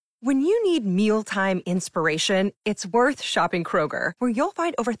When you need mealtime inspiration, it's worth shopping Kroger, where you'll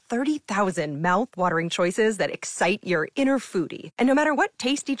find over 30,000 mouth-watering choices that excite your inner foodie. And no matter what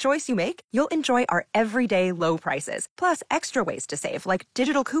tasty choice you make, you'll enjoy our everyday low prices, plus extra ways to save, like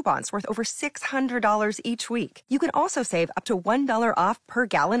digital coupons worth over $600 each week. You can also save up to $1 off per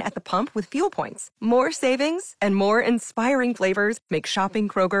gallon at the pump with fuel points. More savings and more inspiring flavors make shopping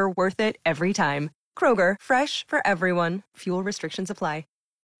Kroger worth it every time. Kroger, fresh for everyone. Fuel restrictions apply.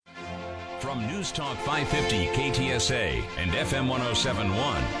 From News Talk 550 KTSA and FM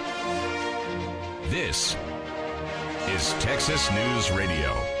 1071, this is Texas News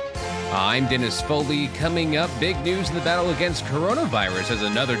Radio. I'm Dennis Foley. Coming up, big news in the battle against coronavirus as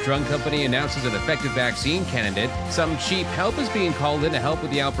another drug company announces an effective vaccine candidate. Some cheap help is being called in to help with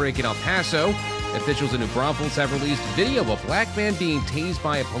the outbreak in El Paso. Officials in New Braunfels have released video of a black man being tased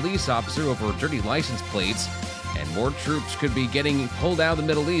by a police officer over dirty license plates. And more troops could be getting pulled out of the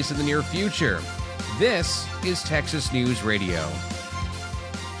Middle East in the near future. This is Texas News Radio.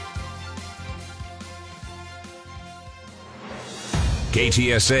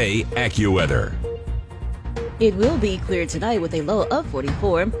 KTSA AccuWeather. It will be clear tonight with a low of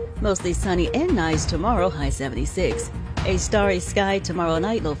 44. Mostly sunny and nice tomorrow, high 76. A starry sky tomorrow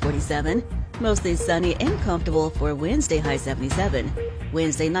night, low 47. Mostly sunny and comfortable for Wednesday, high 77.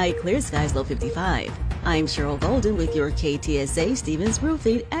 Wednesday night, clear skies, low 55. I'm Cheryl Golden with your KTSA Stevens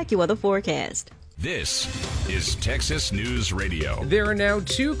Roofing AccuWeather forecast. This is Texas News Radio. There are now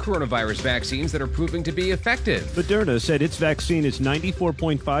 2 coronavirus vaccines that are proving to be effective. Moderna said its vaccine is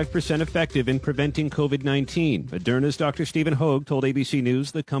 94.5% effective in preventing COVID-19. Moderna's Dr. Stephen Hoag told ABC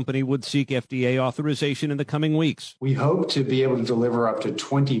News the company would seek FDA authorization in the coming weeks. We hope to be able to deliver up to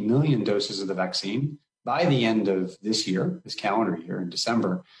 20 million doses of the vaccine by the end of this year, this calendar year in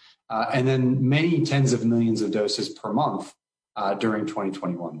December. And then many tens of millions of doses per month during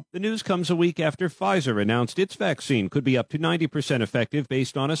 2021. The news comes a week after Pfizer announced its vaccine could be up to 90% effective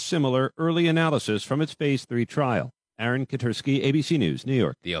based on a similar early analysis from its phase 3 trial. Aaron Katursky, ABC News, New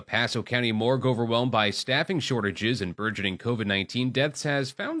York. The El Paso County morgue, overwhelmed by staffing shortages and burgeoning COVID-19 deaths,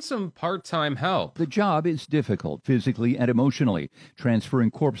 has found some part-time help. The job is difficult physically and emotionally, transferring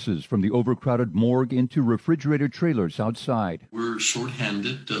corpses from the overcrowded morgue into refrigerated trailers outside. We're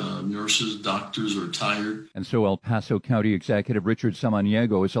shorthanded. Nurses, doctors are tired. And so El Paso County Executive Richard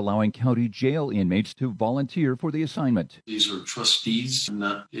Samaniego is allowing county jail inmates to volunteer for the assignment. These are trustees,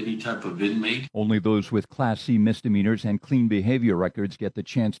 not any type of inmate. Only those with Class C misdemeanors and clean behavior records get the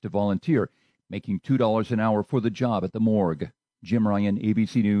chance to volunteer, making $2 an hour for the job at the morgue. Jim Ryan,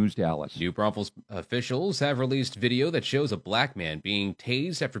 ABC News, Dallas. New Braunfels officials have released video that shows a black man being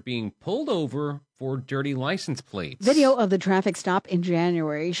tased after being pulled over for dirty license plates. Video of the traffic stop in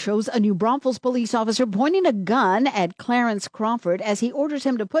January shows a New Braunfels police officer pointing a gun at Clarence Crawford as he orders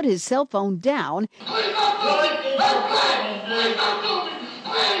him to put his cell phone down.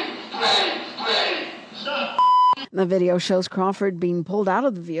 The video shows Crawford being pulled out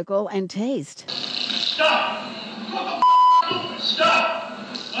of the vehicle and tased. Stop!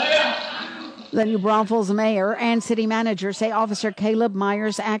 Stop! The New Braunfels mayor and city manager say Officer Caleb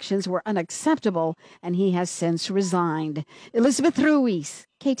Myers' actions were unacceptable, and he has since resigned. Elizabeth Ruiz,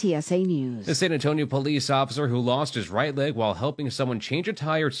 KTSA News. The San Antonio police officer who lost his right leg while helping someone change a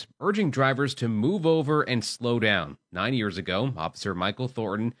tire is urging drivers to move over and slow down. 9 years ago, Officer Michael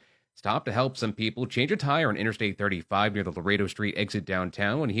Thornton stopped to help some people change a tire on Interstate 35 near the Laredo Street exit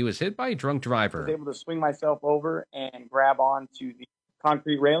downtown when he was hit by a drunk driver. I was able to swing myself over and grab onto the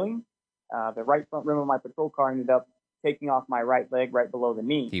concrete railing. The right front rim of my patrol car ended up taking off my right leg right below the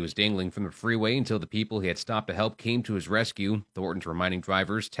knee. He was dangling from the freeway until the people he had stopped to help came to his rescue. Thornton's reminding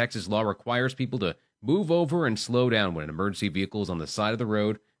drivers Texas law requires people to move over and slow down when an emergency vehicle is on the side of the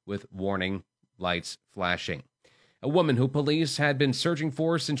road with warning lights flashing. A woman who police had been searching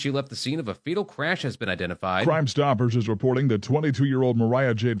for since she left the scene of a fatal crash has been identified. Crime Stoppers is reporting that 22-year-old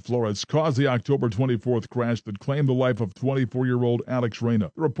Mariah Jade Flores caused the October 24th crash that claimed the life of 24-year-old Alex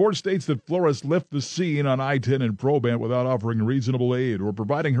Reyna. The report states that Flores left the scene on I-10 in Probant without offering reasonable aid or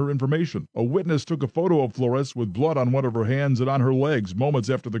providing her information. A witness took a photo of Flores with blood on one of her hands and on her legs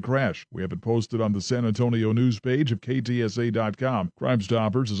moments after the crash. We have it posted on the San Antonio news page of KTSA.com. Crime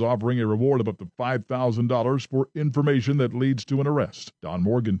Stoppers is offering a reward of up to $5,000 for information information that leads to an arrest. Don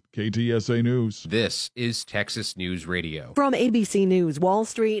Morgan, KTSA News. This is Texas News Radio. From ABC News, Wall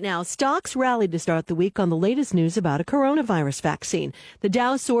Street now. Stocks rallied to start the week on the latest news about a coronavirus vaccine. The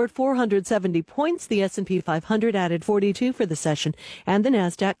Dow soared 470 points. The S&P 500 added 42 for the session, and the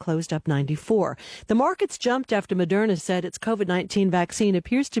Nasdaq closed up 94. The markets jumped after Moderna said its COVID-19 vaccine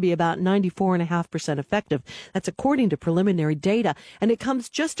appears to be about 94.5% effective. That's according to preliminary data, and it comes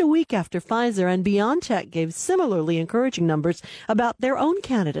just a week after Pfizer and BioNTech gave similarly encouraging numbers about their own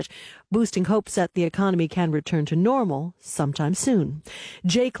candidate, boosting hopes that the economy can return to normal sometime soon.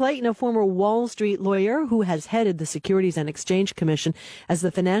 Jay Clayton, a former Wall Street lawyer who has headed the Securities and Exchange Commission as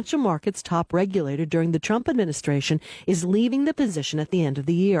the financial markets top regulator during the Trump administration, is leaving the position at the end of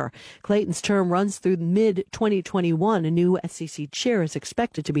the year. Clayton's term runs through mid-2021. A new SEC chair is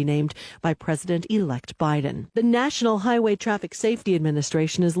expected to be named by President-elect Biden. The National Highway Traffic Safety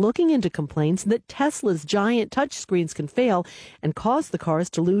Administration is looking into complaints that Tesla's giant touchscreens can fail and cause the cars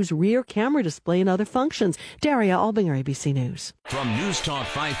to lose rear camera display and other functions. Daria Albinger, ABC News. From News Talk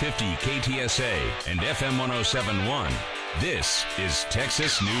 550 KTSA and FM 1071, this is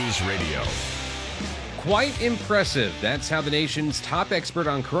Texas News Radio. Quite impressive. That's how the nation's top expert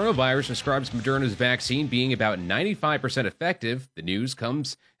on coronavirus describes Moderna's vaccine being about 95% effective. The news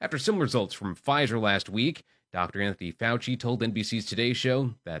comes after similar results from Pfizer last week. Dr. Anthony Fauci told NBC's Today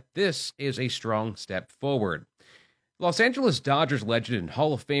Show that this is a strong step forward. Los Angeles Dodgers legend and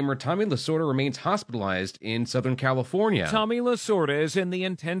Hall of Famer Tommy Lasorda remains hospitalized in Southern California. Tommy Lasorda is in the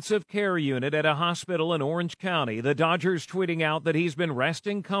intensive care unit at a hospital in Orange County. The Dodgers tweeting out that he's been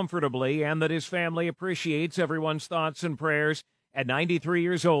resting comfortably and that his family appreciates everyone's thoughts and prayers. At 93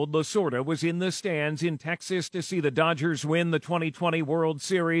 years old, Lasorda was in the stands in Texas to see the Dodgers win the 2020 World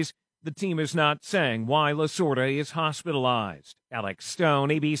Series. The team is not saying why Lasorda is hospitalized. Alex Stone,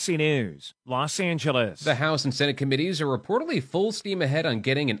 ABC News, Los Angeles. The House and Senate committees are reportedly full steam ahead on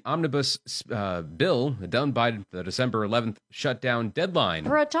getting an omnibus bill done by the December 11th shutdown deadline.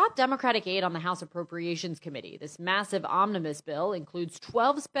 For a top Democratic aide on the House Appropriations Committee, this massive omnibus bill includes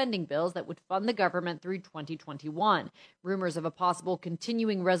 12 spending bills that would fund the government through 2021. Rumors of a possible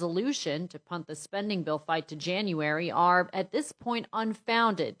continuing resolution to punt the spending bill fight to January are, at this point,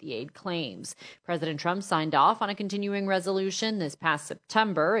 unfounded, the aide claims. President Trump signed off on a continuing resolution this past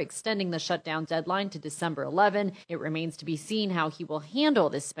September, extending the shutdown deadline to December 11. It remains to be seen how he will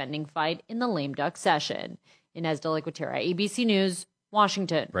handle this spending fight in the lame duck session. Inez de la Cuetara, ABC News,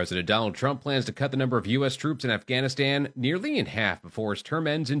 Washington. President Donald Trump plans to cut the number of U.S. troops in Afghanistan nearly in half before his term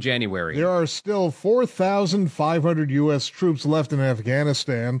ends in January. There are still 4,500 U.S. troops left in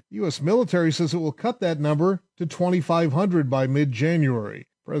Afghanistan. U.S. military says it will cut that number to 2,500 by mid-January.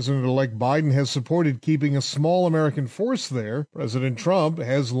 President-elect Biden has supported keeping a small American force there. President Trump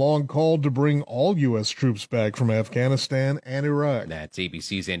has long called to bring all U.S. troops back from Afghanistan and Iraq. That's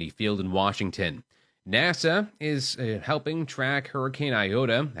ABC's Andy Field in Washington. NASA is helping track Hurricane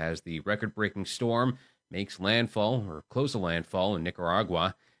Iota as the record-breaking storm makes landfall, or close to landfall, in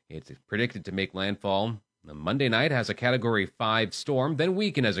Nicaragua. It's predicted to make landfall Monday night as a Category 5 storm, then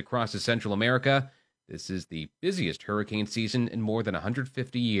weaken as it crosses Central America. This is the busiest hurricane season in more than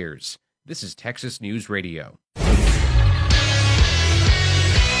 150 years. This is Texas News Radio.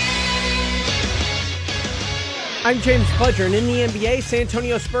 I'm James Pledger, and in the NBA, San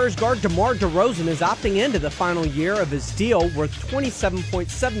Antonio Spurs guard DeMar DeRozan is opting into the final year of his deal worth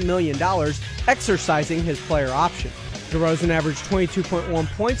 $27.7 million, exercising his player option. DeRozan averaged 22.1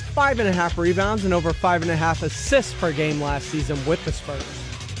 points, 5.5 rebounds, and over 5.5 assists per game last season with the Spurs.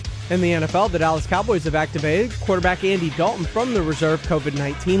 In the NFL, the Dallas Cowboys have activated quarterback Andy Dalton from the reserve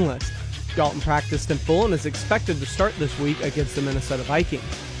COVID-19 list. Dalton practiced in full and is expected to start this week against the Minnesota Vikings.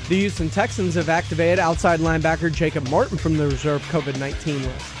 The Houston Texans have activated outside linebacker Jacob Martin from the reserve COVID-19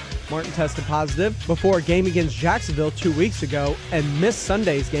 list. Martin tested positive before a game against Jacksonville 2 weeks ago and missed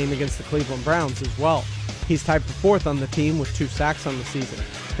Sunday's game against the Cleveland Browns as well. He's tied for fourth on the team with 2 sacks on the season.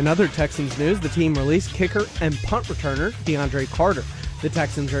 In other Texans news, the team released kicker and punt returner DeAndre Carter. The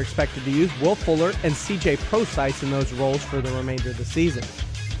Texans are expected to use Will Fuller and C.J. Prosise in those roles for the remainder of the season.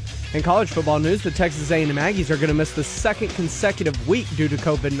 In college football news, the Texas A&M Aggies are going to miss the second consecutive week due to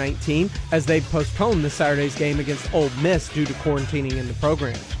COVID-19 as they postpone this Saturday's game against Ole Miss due to quarantining in the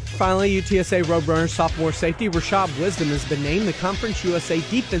program. Finally, UTSA Roadrunners sophomore safety Rashad Wisdom has been named the Conference USA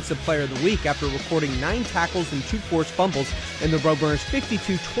Defensive Player of the Week after recording 9 tackles and 2 forced fumbles in the Roadrunners'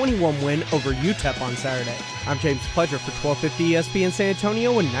 52-21 win over UTEP on Saturday. I'm James Pledger for 1250 ESPN San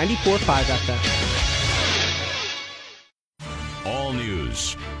Antonio and 94.5 FM. All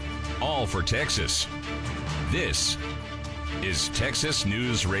news, all for Texas. This is Texas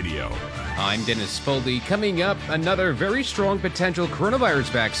News Radio. I'm Dennis Foley. Coming up, another very strong potential coronavirus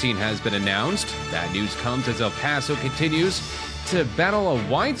vaccine has been announced. That news comes as El Paso continues to battle a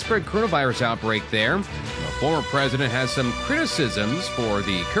widespread coronavirus outbreak there. The former president has some criticisms for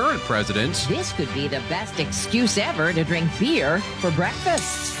the current president. This could be the best excuse ever to drink beer for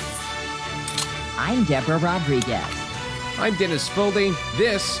breakfast. I'm Deborah Rodriguez. I'm Dennis Foley.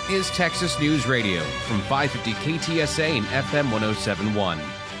 This is Texas News Radio from 550 KTSA and FM 107.1.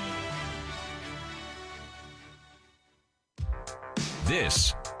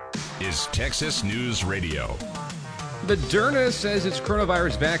 This is Texas News Radio. Moderna says its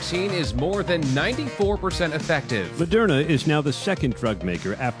coronavirus vaccine is more than 94% effective. Moderna is now the second drug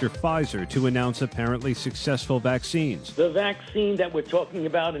maker after Pfizer to announce apparently successful vaccines. The vaccine that we're talking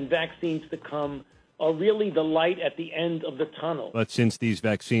about and vaccines to come are really the light at the end of the tunnel. But since these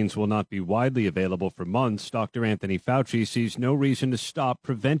vaccines will not be widely available for months, Dr. Anthony Fauci sees no reason to stop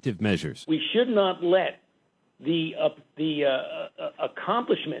preventive measures. We should not let the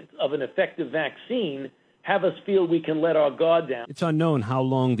accomplishment of an effective vaccine have us feel we can let our guard down. It's unknown how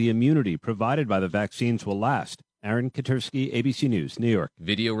long the immunity provided by the vaccines will last. Aaron Katursky, ABC News, New York.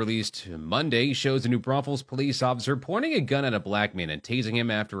 Video released Monday shows a New Braunfels police officer pointing a gun at a black man and tasing him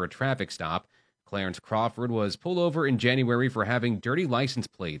after a traffic stop. Clarence Crawford was pulled over in January for having dirty license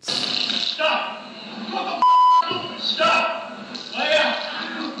plates. Stop! Stop! Lay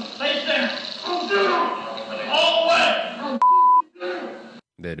out! Stay there! All the way!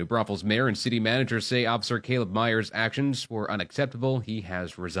 The New Braunfels mayor and city manager say Officer Caleb Myers' actions were unacceptable. He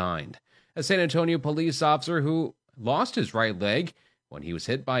has resigned. A San Antonio police officer who lost his right leg when he was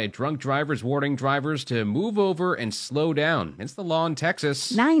hit by a drunk driver is warning drivers to move over and slow down. It's the law in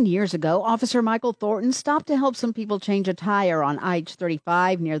Texas. 9 years ago, Officer Michael Thornton stopped to help some people change a tire on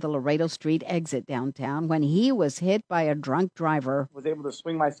I-35 near the Laredo Street exit downtown when he was hit by a drunk driver. Was able to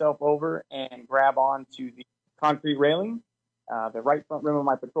swing myself over and grab onto the concrete railing. The right front rim of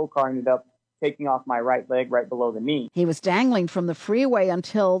my patrol car ended up taking off my right leg right below the knee. He was dangling from the freeway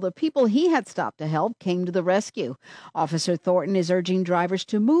until the people he had stopped to help came to the rescue. Officer Thornton is urging drivers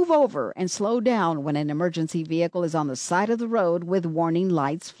to move over and slow down when an emergency vehicle is on the side of the road with warning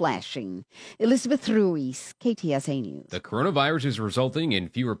lights flashing. Elizabeth Ruiz, KTSA News. The coronavirus is resulting in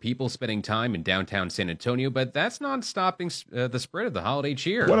fewer people spending time in downtown San Antonio, but that's not stopping the spread of the holiday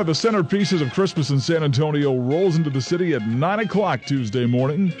cheer. One of the centerpieces of Christmas in San Antonio rolls into the city at 9 o'clock Tuesday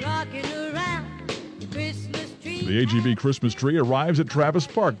morning. The AGB Christmas tree arrives at Travis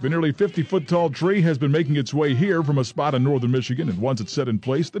Park. The nearly 50-foot tall tree has been making its way here from a spot in northern Michigan, and once it's set in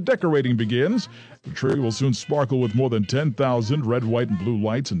place, the decorating begins. The tree will soon sparkle with more than 10,000 red, white, and blue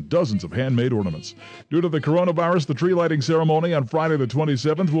lights and dozens of handmade ornaments. Due to the coronavirus, the tree lighting ceremony on Friday the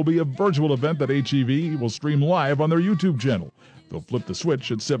 27th will be a virtual event that HEV will stream live on their YouTube channel. They'll flip the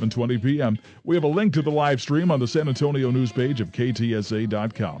switch at 7:20 p.m. We have a link to the live stream on the San Antonio news page of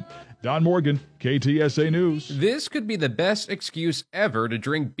KTSA.com. Don Morgan, KTSA News. This could be the best excuse ever to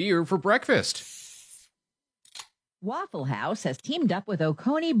drink beer for breakfast. Waffle House has teamed up with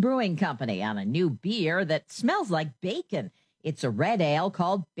Oconee Brewing Company on a new beer that smells like bacon. It's a red ale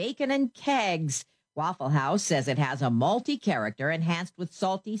called Bacon and Kegs. Waffle House says it has a malty character enhanced with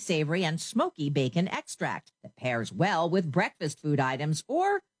salty, savory, and smoky bacon extract that pairs well with breakfast food items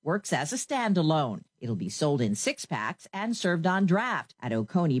or works as a standalone. It'll be sold in 6-packs and served on draft at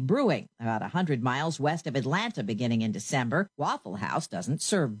Oconee Brewing, about 100 miles west of Atlanta beginning in December. Waffle House doesn't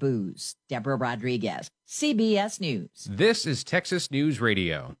serve booze. Deborah Rodriguez, CBS News. This is Texas News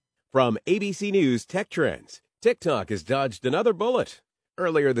Radio. From ABC News Tech Trends, TikTok has dodged another bullet.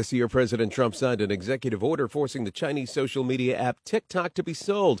 Earlier this year, President Trump signed an executive order forcing the Chinese social media app TikTok to be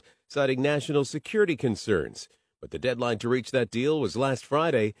sold, citing national security concerns. But the deadline to reach that deal was last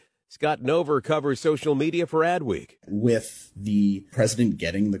Friday. Scott Nover covers social media for Adweek. With the president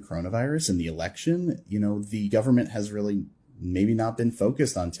getting the coronavirus and the election, the government has really maybe not been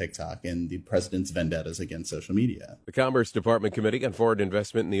focused on TikTok and the president's vendettas against social media. The Commerce Department Committee on Foreign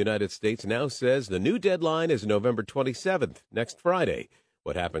Investment in the United States now says the new deadline is November 27th, next Friday.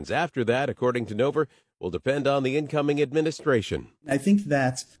 What happens after that, according to Nover, will depend on the incoming administration. I think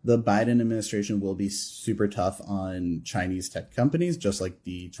that the Biden administration will be super tough on Chinese tech companies, just like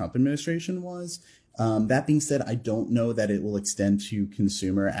the Trump administration was. That being said, I don't know that it will extend to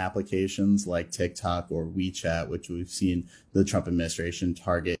consumer applications like TikTok or WeChat, which we've seen the Trump administration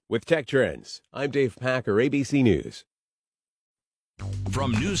target. With Tech Trends, I'm Dave Packer, ABC News.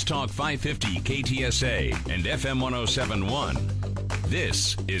 From News Talk 550 KTSA and FM 107.1,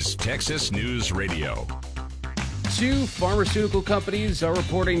 this is Texas News Radio. Two pharmaceutical companies are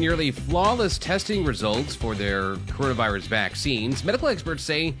reporting nearly flawless testing results for their coronavirus vaccines. Medical experts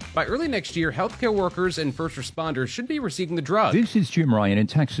say by early next year, healthcare workers and first responders should be receiving the drug. This is Jim Ryan in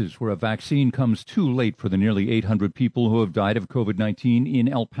Texas, where a vaccine comes too late for the nearly 800 people who have died of COVID-19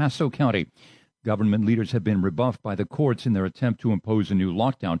 in El Paso County. Government leaders have been rebuffed by the courts in their attempt to impose a new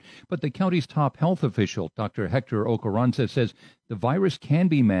lockdown. But the county's top health official, Dr. Hector Ocarranza, says the virus can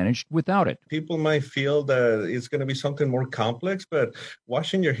be managed without it. People might feel that it's going to be something more complex, but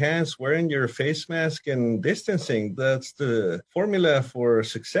washing your hands, wearing your face mask, and distancing, that's the formula for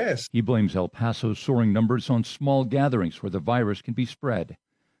success. He blames El Paso's soaring numbers on small gatherings where the virus can be spread.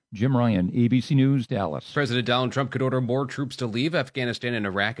 Jim Ryan, ABC News, Dallas. President Donald Trump could order more troops to leave Afghanistan and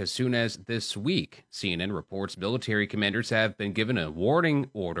Iraq as soon as this week. CNN reports military commanders have been given a warning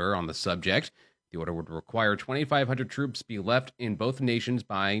order on the subject. The order would require 2,500 troops be left in both nations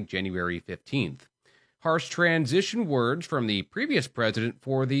by January 15th. Harsh transition words from the previous president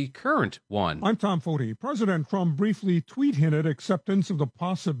for the current one. I'm Tom Foti. President Trump briefly tweet hinted acceptance of the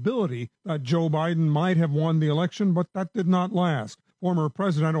possibility that Joe Biden might have won the election, but that did not last. Former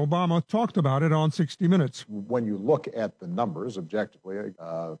President Obama talked about it on 60 Minutes. When you look at the numbers objectively,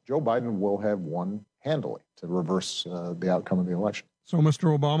 Joe Biden will have won handily to reverse the outcome of the election. So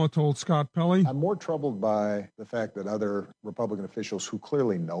Mr. Obama told Scott Pelley. I'm more troubled by the fact that other Republican officials who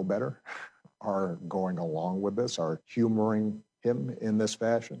clearly know better are going along with this, are humoring him in this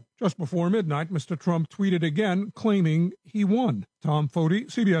fashion. Just before midnight, Mr. Trump tweeted again, claiming he won. Tom Foti,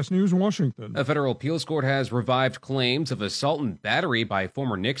 CBS News, Washington. A federal appeals court has revived claims of assault and battery by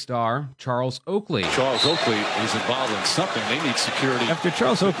former Knicks star Charles Oakley. Charles Oakley is involved in something. They need security. After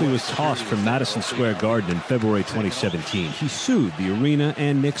Charles Oakley was tossed from Madison Square Garden in February 2017, he sued the arena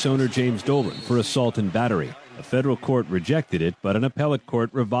and Knicks owner James Dolan for assault and battery. A federal court rejected it, but an appellate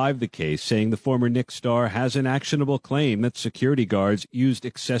court revived the case, saying the former Knicks star has an actionable claim that security guards used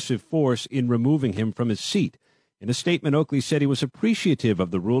excessive force in removing him from his seat. In a statement, Oakley said he was appreciative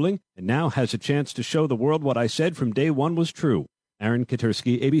of the ruling and now has a chance to show the world what I said from day one was true. Aaron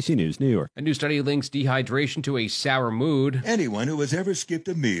Katersky, ABC News, New York. A new study links dehydration to a sour mood. Anyone who has ever skipped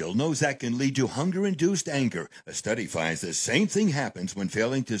a meal knows that can lead to hunger-induced anger. A study finds the same thing happens when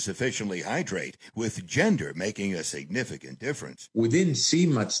failing to sufficiently hydrate, with gender making a significant difference. We didn't see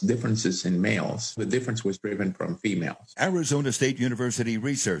much differences in males. The difference was driven from females. Arizona State University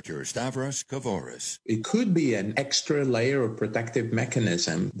researcher Stavros Kavoris. It could be an extra layer of protective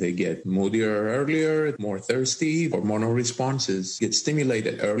mechanism. They get moodier earlier, more thirsty, hormonal responses get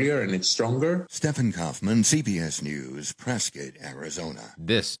stimulated earlier and it's stronger. Stephen Kaufman, CBS News, Prescott, Arizona.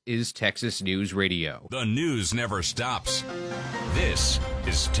 This is Texas News Radio. The news never stops. This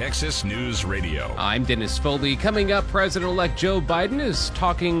is Texas News Radio. I'm Dennis Foley. Coming up, President-elect Joe Biden is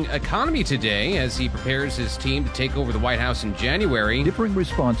talking economy today as he prepares his team to take over the White House in January. Differing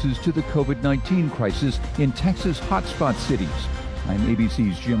responses to the COVID-19 crisis in Texas hotspot cities. I'm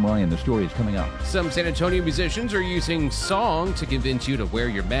ABC's Jim Ryan. The story is coming up. Some San Antonio musicians are using song to convince you to wear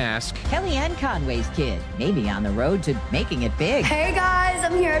your mask. Kellyanne Conway's kid may be on the road to making it big. Hey guys,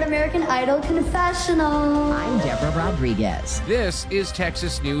 I'm here at American Idol Confessional. I'm Deborah Rodriguez. This is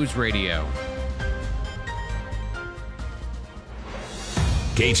Texas News Radio.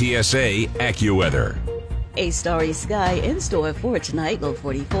 KTSA AccuWeather. A starry sky in store for tonight, low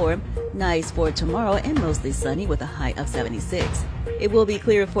 44. Nice for tomorrow and mostly sunny with a high of 76. It will be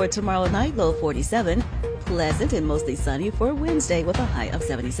clear for tomorrow night, low 47. Pleasant and mostly sunny for Wednesday with a high of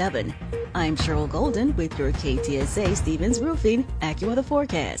 77. I'm Cheryl Golden with your KTSA Stevens Roofing AccuWeather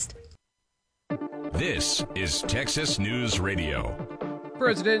forecast. This is Texas News Radio.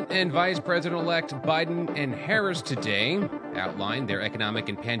 President and Vice President-elect Biden and Harris today outlined their economic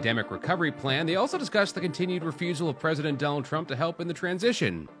and pandemic recovery plan. They also discussed the continued refusal of President Donald Trump to help in the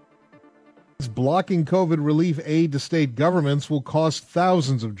transition. Blocking COVID relief aid to state governments will cost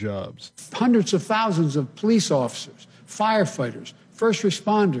thousands of jobs. Hundreds of thousands of police officers, firefighters, first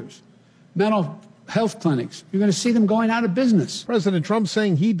responders, mental health clinics. You're going to see them going out of business. President Trump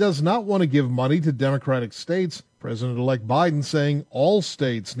saying he does not want to give money to Democratic states. President-elect Biden saying all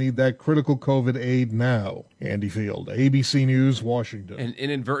states need that critical COVID aid now. Andy Field, ABC News, Washington. An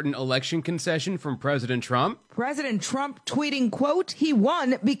inadvertent election concession from President Trump. President Trump tweeting, quote, he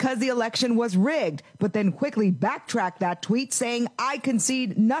won because the election was rigged, but then quickly backtracked that tweet saying, I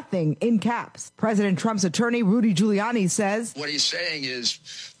concede nothing in caps. President Trump's attorney, Rudy Giuliani, says, what he's saying is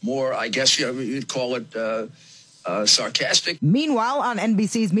more, I guess you'd call it sarcastic. Meanwhile, on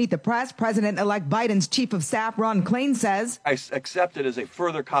NBC's Meet the Press, President-elect Biden's chief of staff, Ron Klain, says, I accept it as a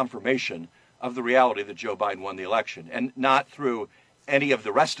further confirmation of the reality that Joe Biden won the election, and not through any of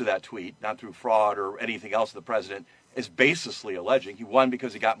the rest of that tweet, not through fraud or anything else the president is baselessly alleging. He won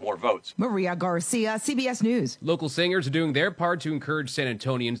because he got more votes. Maria Garcia, CBS News. Local singers are doing their part to encourage San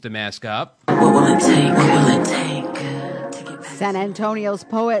Antonians to mask up. What will it take? Will it take? San Antonio's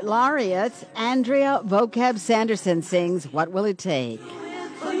poet laureate, Andrea Vocab Sanderson, sings What Will It Take?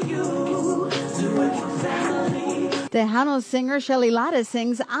 Tejano singer Shelly Latta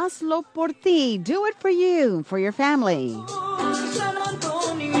sings Hazlo por ti, do it for you, for your family.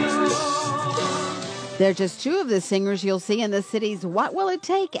 They're just two of the singers you'll see in the city's What Will It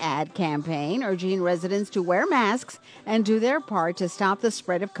Take ad campaign, urging residents to wear masks and do their part to stop the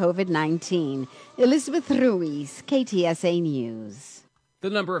spread of COVID-19. Elizabeth Ruiz, KTSA News. The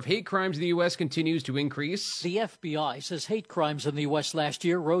number of hate crimes in the U.S. continues to increase. The FBI says hate crimes in the U.S. last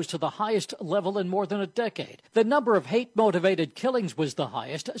year rose to the highest level in more than a decade. The number of hate-motivated killings was the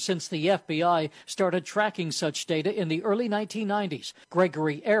highest since the FBI started tracking such data in the early 1990s.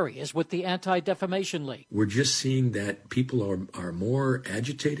 Gregory Arias with the Anti-Defamation League. We're just seeing that people are more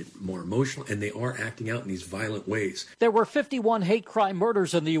agitated, more emotional, and they are acting out in these violent ways. There were 51 hate crime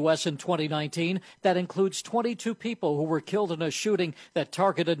murders in the U.S. in 2019. That includes 22 people who were killed in a shooting that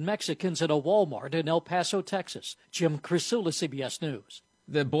targeted Mexicans in a Walmart in El Paso, Texas. Jim Crisula, CBS News.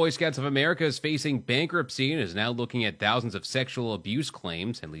 The Boy Scouts of America is facing bankruptcy and is now looking at thousands of sexual abuse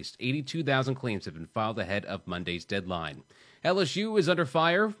claims. At least 82,000 claims have been filed ahead of Monday's deadline. LSU is under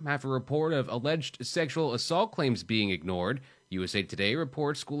fire after a report of alleged sexual assault claims being ignored. USA Today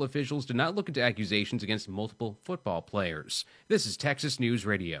reports school officials did not look into accusations against multiple football players. This is Texas News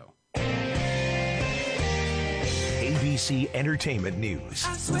Radio. ABC Entertainment News.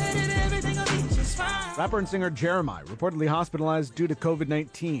 Rapper and singer Jeremiah reportedly hospitalized due to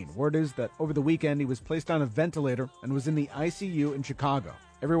COVID-19. Word is that over the weekend he was placed on a ventilator and was in the ICU in Chicago.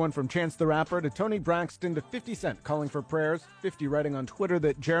 Everyone from Chance the Rapper to Tony Braxton to 50 Cent calling for prayers. 50 writing on Twitter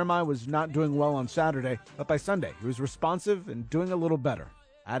that Jeremiah was not doing well on Saturday, but by Sunday he was responsive and doing a little better,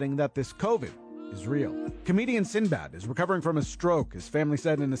 adding that this COVID is real. Comedian Sinbad is recovering from a stroke, his family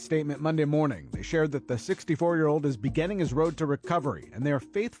said in a statement Monday morning. They shared that the 64-year-old is beginning his road to recovery, and they are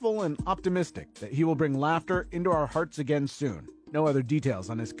faithful and optimistic that he will bring laughter into our hearts again soon. No other details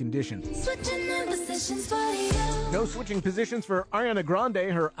on his condition. No switching positions for Ariana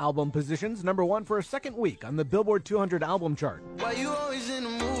Grande. Her album positions #1 for a second week on the Billboard 200 album chart.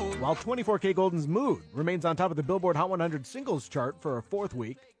 While 24K Golden's Mood remains on top of the Billboard Hot 100 singles chart for a fourth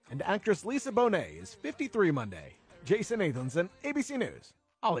week. And actress Lisa Bonet is 53 Monday. Jason Nathanson, ABC News,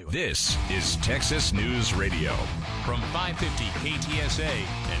 Hollywood. This is Texas News Radio from 550 KTSA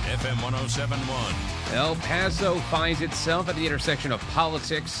and FM 107.1. El Paso finds itself at the intersection of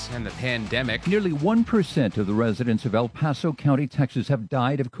politics and the pandemic. Nearly 1% of the residents of El Paso County, Texas, have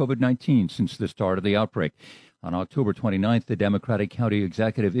died of COVID-19 since the start of the outbreak. On October 29th, the Democratic County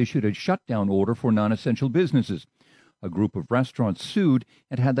Executive issued a shutdown order for non-essential businesses. A group of restaurants sued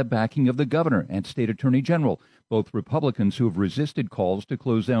and had the backing of the governor and state attorney general, both Republicans who have resisted calls to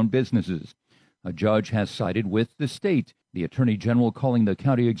close down businesses. A judge has sided with the state, the attorney general calling the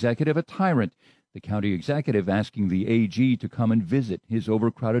county executive a tyrant, the county executive asking the AG to come and visit his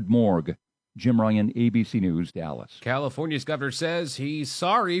overcrowded morgue. Jim Ryan, ABC News, Dallas. California's governor says he's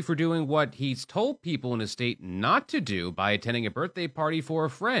sorry for doing what he's told people in his state not to do by attending a birthday party for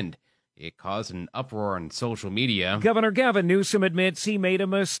a friend. It caused an uproar on social media. Governor Gavin Newsom admits he made a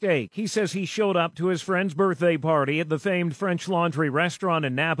mistake. He says he showed up to his friend's birthday party at the famed French Laundry restaurant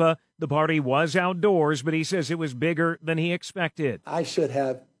in Napa. The party was outdoors, but he says it was bigger than he expected. I should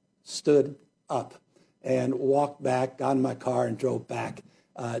have stood up and walked back, got in my car, and drove back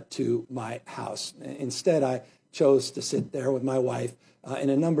to my house. Instead, I chose to sit there with my wife and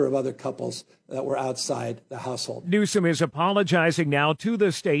a number of other couples that were outside the household. Newsom is apologizing now to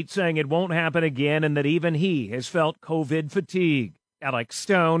the state, saying it won't happen again and that even he has felt COVID fatigue. Alex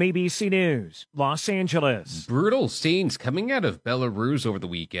Stone, ABC News, Los Angeles. Brutal scenes coming out of Belarus over the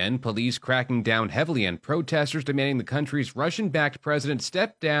weekend. Police cracking down heavily on protesters demanding the country's Russian-backed president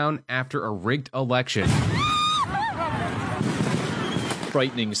step down after a rigged election.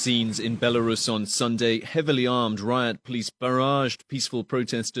 Frightening scenes in Belarus on Sunday. Heavily armed riot police barraged peaceful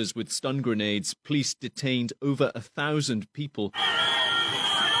protesters with stun grenades. Police detained over 1,000 people.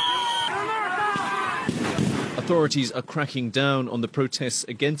 Authorities are cracking down on the protests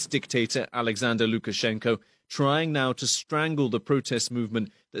against dictator Alexander Lukashenko, trying now to strangle the protest movement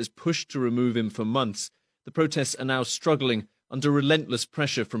that has pushed to remove him for months. The protests are now struggling under relentless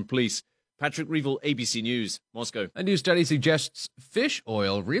pressure from police. Patrick Reevell, ABC News, Moscow. A new study suggests fish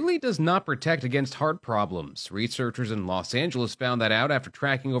oil really does not protect against heart problems. Researchers in Los Angeles found that out after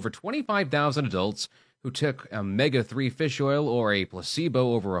tracking over 25,000 adults who took omega-3 fish oil or a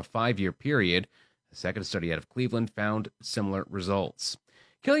placebo over a 5-year period. A second study out of Cleveland found similar results.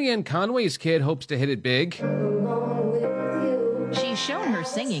 Kellyanne Conway's kid hopes to hit it big. She's shown her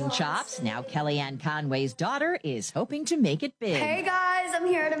singing chops. Now Kellyanne Conway's daughter is hoping to make it big. Hey guys, I'm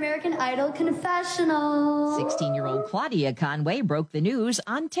here at American Idol Confessional. 16-year-old Claudia Conway broke the news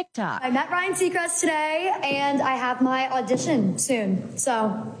on TikTok. I met Ryan Seacrest today, and I have my audition soon.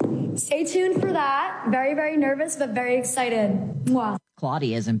 So stay tuned for that. Very, very nervous, but very excited. Mwah.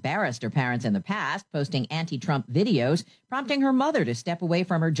 Claudia has embarrassed her parents in the past, posting anti-Trump videos, prompting her mother to step away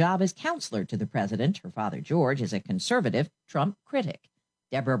from her job as counselor to the president. Her father, George, is a conservative Trump critic.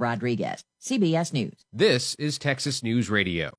 Deborah Rodriguez, CBS News. This is Texas News Radio.